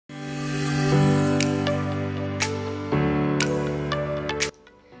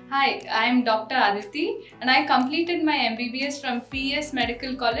Hi, I am Dr. Aditi and I completed my MBBS from PES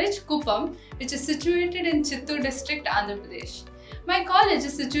Medical College, Kuppam, which is situated in Chittoor district, Andhra Pradesh. My college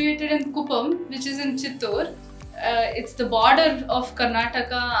is situated in Kuppam, which is in Chittoor. It's the border of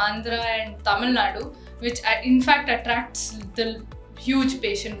Karnataka, Andhra and Tamil Nadu, which in fact attracts the huge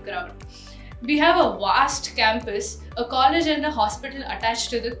patient crowd. We have a vast campus, a college and a hospital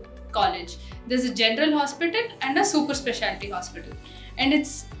attached to the college. There's a general hospital and a super specialty hospital. And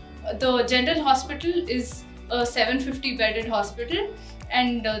the general hospital is a 750 bedded hospital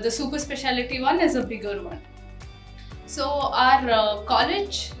and the super specialty one is a bigger one. So our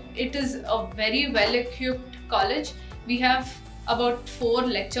college, it is a very well equipped college. We have about 4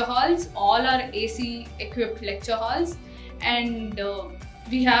 lecture halls, all are AC equipped lecture halls, and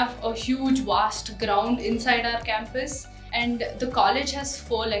we have a huge vast ground inside our campus, and the college has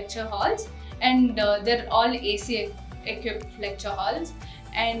 4 lecture halls and they're all AC equipped lecture halls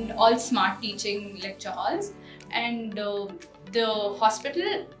and all smart teaching lecture halls, and the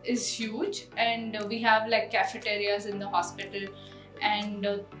hospital is huge and we have like cafeterias in the hospital, and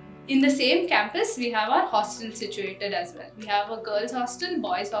in the same campus we have our hostel situated as well. We have a girls hostel,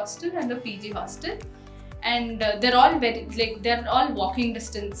 boys hostel and a PG hostel, and they're all walking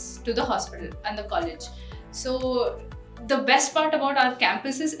distance to the hospital and the college. So the best part about our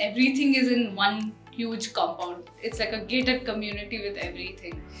campus is everything is in one huge compound. It's like a gated community with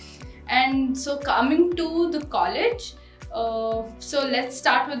everything. And so coming to the college, so let's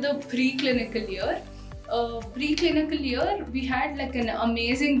start with the pre-clinical year. Pre-clinical year, we had like an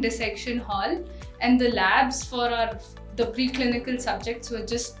amazing dissection hall, and the labs for the pre-clinical subjects were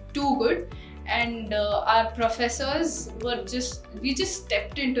just too good, and our professors were we just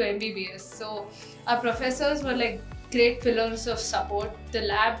stepped into MBBS. So our professors were like great pillars of support. The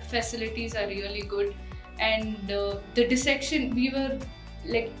lab facilities are really good, and the dissection, we were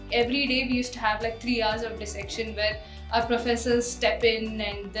like every day we used to have like 3 hours of dissection where our professors step in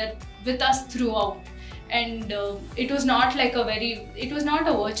and they're with us throughout. And it was not a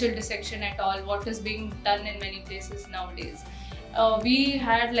virtual dissection at all, what is being done in many places nowadays. We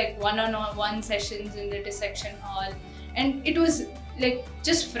had like one-on-one sessions in the dissection hall, and it was like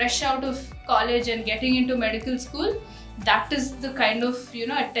just fresh out of college and getting into medical school. That is the kind of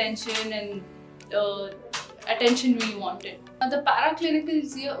attention and attention we wanted. The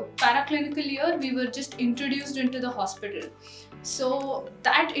paraclinical year, we were just introduced into the hospital. So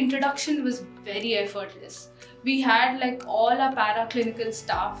that introduction was very effortless. We had like all our paraclinical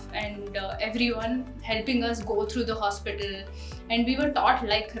staff and everyone helping us go through the hospital, and we were taught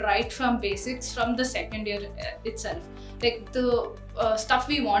like right from basics from the second year itself. Like the stuff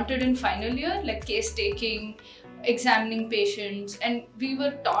we wanted in final year, like case taking, examining patients, and we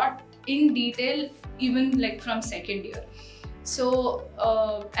were taught in detail even like from second year. So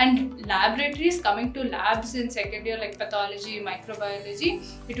and laboratories, coming to labs in second year like pathology, microbiology,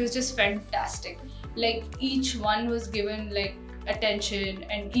 it was just fantastic. Like each one was given like attention,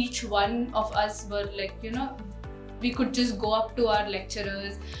 and each one of us were like we could just go up to our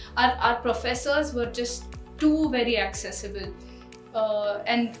lecturers. Our professors were just too very accessible,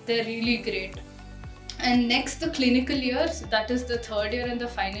 and they're really great. And next, the clinical years, that is the third year and the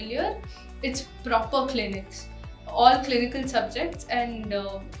final year, it's proper clinics, all clinical subjects, and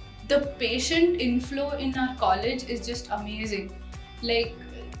the patient inflow in our college is just amazing. Like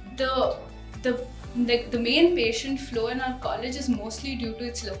the main patient flow in our college is mostly due to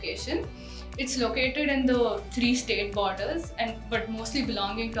its location. It's located in the 3 state borders, but mostly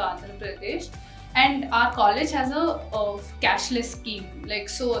belonging to Andhra Pradesh. And our college has a cashless scheme, like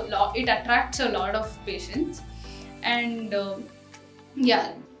so it attracts a lot of patients. And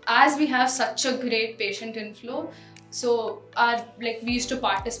yeah, as we have such a great patient inflow, so we used to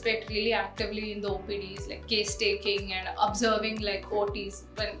participate really actively in the OPDs, like case taking and observing like OTs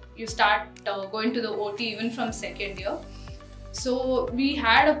when you start going to the OT even from second year. So we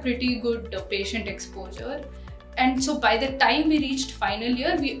had a pretty good patient exposure. And so by the time we reached final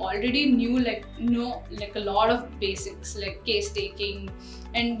year, we already knew a lot of basics like case taking,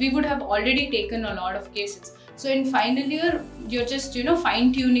 and we would have already taken a lot of cases. So in final year, you're just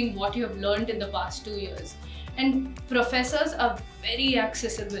fine tuning what you have learned in the past 2 years. And professors are very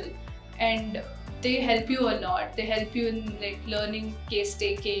accessible and they help you a lot. They help you in like learning case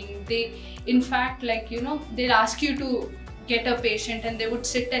taking. They in fact they'll ask you to get a patient and they would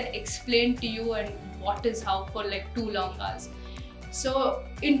sit and explain to you and what is how for like 2 long hours. So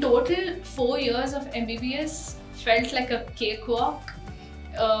in total 4 years of MBBS felt like a cakewalk,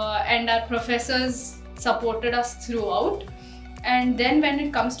 and our professors supported us throughout. And then when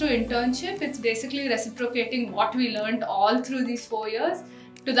it comes to internship, it's basically reciprocating what we learned all through these 4 years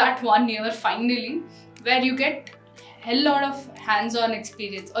to that 1 year finally, where you get hell lot of hands-on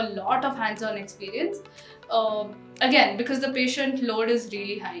experience, a lot of hands-on experience. Again, because the patient load is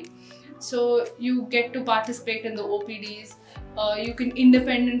really high. So you get to participate in the OPDs, you can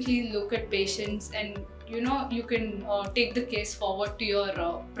independently look at patients, and you can take the case forward to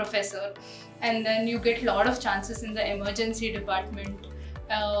your professor, and then you get a lot of chances in the emergency department.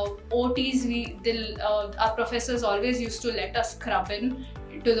 OTs, our professors always used to let us scrub in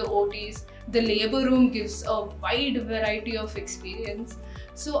to the OTs. The labor room gives a wide variety of experience.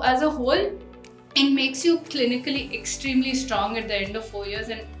 So as a whole, it makes you clinically extremely strong at the end of 4 years,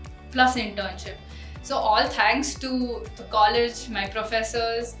 and plus internship. So all thanks to the college, my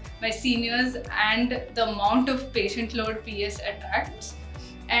professors, my seniors, and the amount of patient load PES attracts.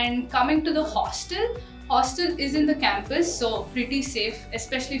 And coming to the hostel is in the campus, so pretty safe,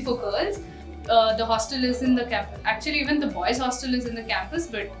 especially for girls. The hostel is in the campus. Actually, even the boys' hostel is in the campus,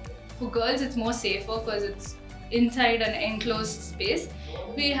 but for girls it's more safer because it's inside an enclosed space.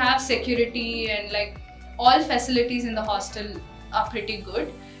 We have security, and like all facilities in the hostel are pretty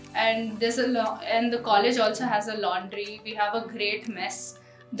good. And and the college also has a laundry. We have a great mess.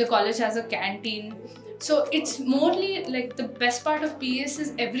 The college has a canteen. So it's morely like the best part of PES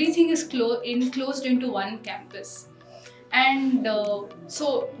is everything is enclosed into one campus. And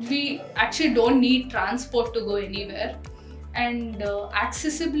so we actually don't need transport to go anywhere. And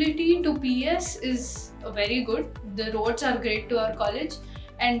accessibility to PES is very good. The roads are great to our college,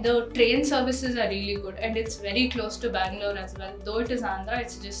 and the train services are really good, and it's very close to Bangalore as well. Though it is Andhra,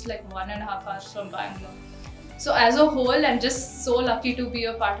 it's just like 1.5 hours from Bangalore. So as a whole, I'm just so lucky to be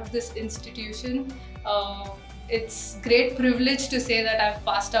a part of this institution. It's great privilege to say that I've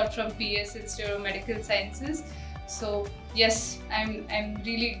passed out from PES Institute of Medical Sciences. So yes, I'm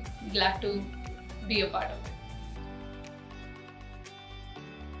really glad to be a part of it.